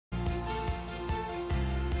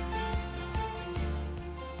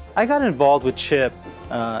I got involved with CHIP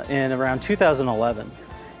in around 2011,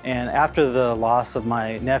 and after the loss of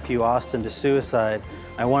my nephew Austin to suicide,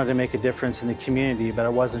 I wanted to make a difference in the community, but I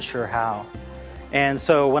wasn't sure how. And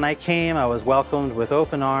so when I came, I was welcomed with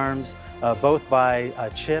open arms, both by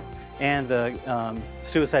CHIP and the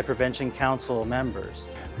Suicide Prevention Council members.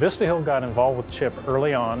 Vista Hill got involved with CHIP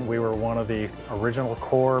early on. We were one of the original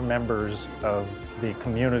core members of the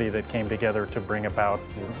community that came together to bring about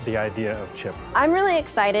the idea of CHIP. I'm really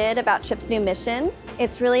excited about CHIP's new mission.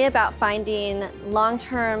 It's really about finding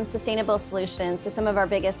long-term sustainable solutions to some of our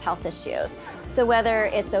biggest health issues. So whether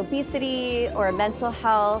it's obesity or mental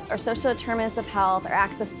health or social determinants of health or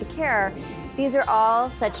access to care, these are all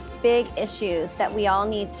such big issues that we all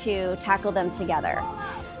need to tackle them together.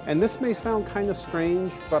 And this may sound kind of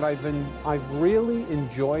strange, but I've really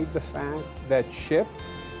enjoyed the fact that CHIP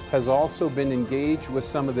has also been engaged with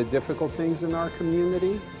some of the difficult things in our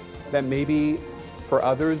community that maybe for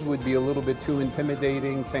others would be a little bit too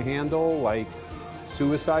intimidating to handle, like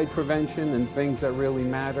suicide prevention and things that really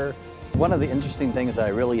matter. One of the interesting things that I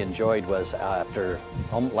really enjoyed was after,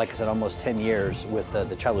 like I said, almost 10 years with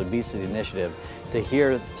the Child Obesity Initiative, to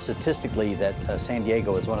hear statistically that San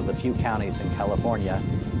Diego is one of the few counties in California,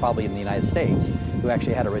 probably in the United States, who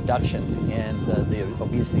actually had a reduction in the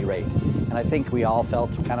obesity rate. And I think we all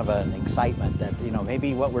felt kind of an excitement that, you know,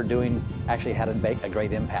 maybe what we're doing actually had a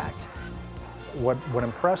great impact. What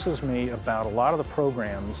impresses me about a lot of the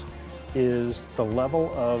programs is the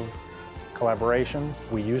level of collaboration.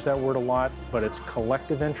 We use that word a lot, but it's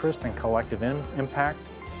collective interest and collective impact,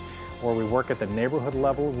 where we work at the neighborhood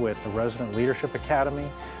level with the Resident Leadership Academy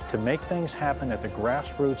to make things happen at the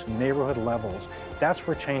grassroots neighborhood levels. That's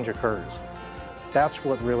where change occurs. That's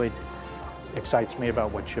what really excites me about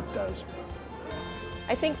what CHIP does.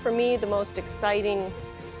 I think for me, the most exciting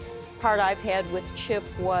part I've had with CHIP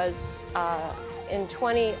was in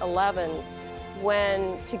 2011,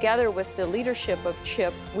 when together with the leadership of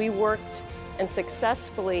CHIP, we worked and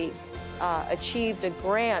successfully achieved a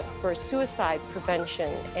grant for suicide prevention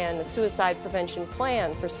and a suicide prevention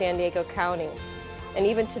plan for San Diego County. And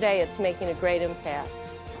even today, it's making a great impact.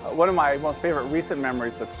 One of my most favorite recent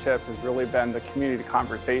memories with CHIP has really been the community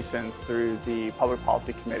conversations through the Public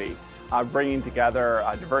Policy Committee, bringing together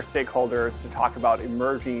diverse stakeholders to talk about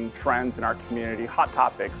emerging trends in our community, hot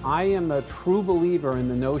topics. I am a true believer in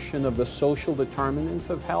the notion of the social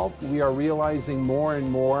determinants of health. We are realizing more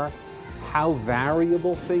and more how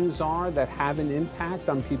variable things are that have an impact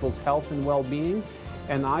on people's health and well-being.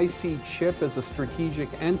 And I see CHIP as a strategic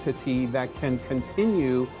entity that can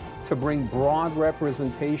continue to bring broad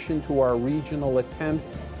representation to our regional attempt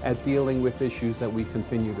at dealing with issues that we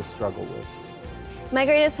continue to struggle with. My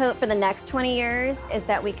greatest hope for the next 20 years is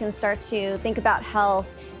that we can start to think about health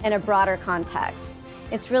in a broader context.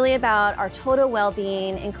 It's really about our total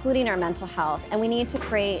well-being, including our mental health, and we need to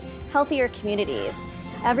create healthier communities.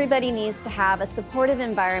 Everybody needs to have a supportive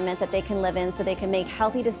environment that they can live in so they can make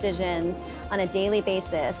healthy decisions on a daily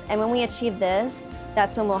basis. And when we achieve this,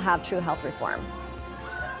 that's when we'll have true health reform.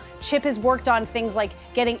 CHIP has worked on things like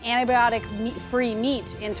getting antibiotic-free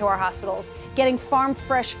meat into our hospitals, getting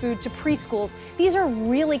farm-fresh food to preschools. These are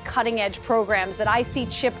really cutting-edge programs that I see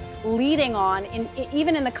CHIP leading on,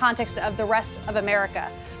 even in the context of the rest of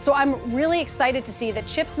America. So I'm really excited to see that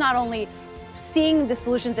CHIP's not only seeing the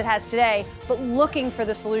solutions it has today, but looking for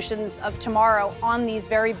the solutions of tomorrow on these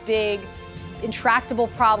very big, intractable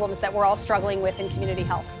problems that we're all struggling with in community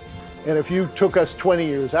health. And if you took us 20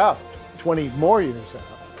 years out, 20 more years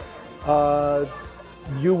out,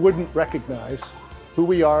 you wouldn't recognize who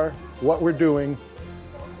we are, what we're doing,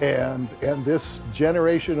 and this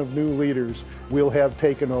generation of new leaders will have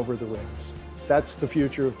taken over the reins. That's the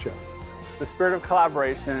future of CHIP. The spirit of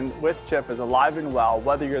collaboration with CHIP is alive and well,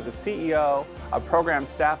 whether you're the CEO, a program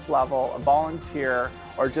staff level, a volunteer,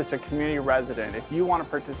 or just a community resident. If you want to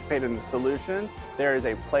participate in the solution, there is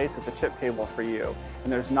a place at the CHIP table for you.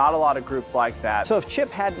 And there's not a lot of groups like that. So if CHIP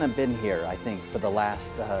hadn't have been here, I think, for the last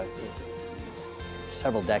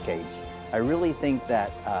several decades, I really think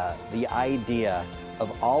that the idea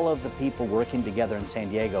of all of the people working together in San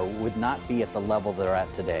Diego would not be at the level they're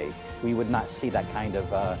at today. We would not see that kind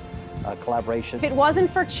of collaboration. If it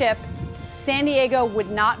wasn't for CHIP, San Diego would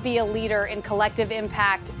not be a leader in collective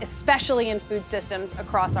impact, especially in food systems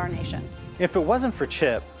across our nation. If it wasn't for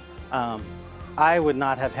CHIP, I would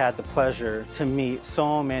not have had the pleasure to meet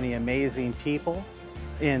so many amazing people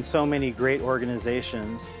in so many great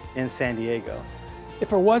organizations in San Diego.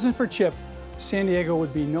 If it wasn't for CHIP, San Diego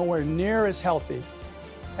would be nowhere near as healthy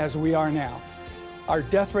as we are now. Our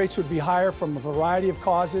death rates would be higher from a variety of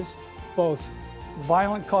causes, both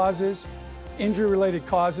violent causes, injury-related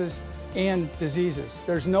causes, and diseases.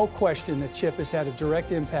 There's no question that CHIP has had a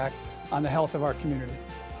direct impact on the health of our community.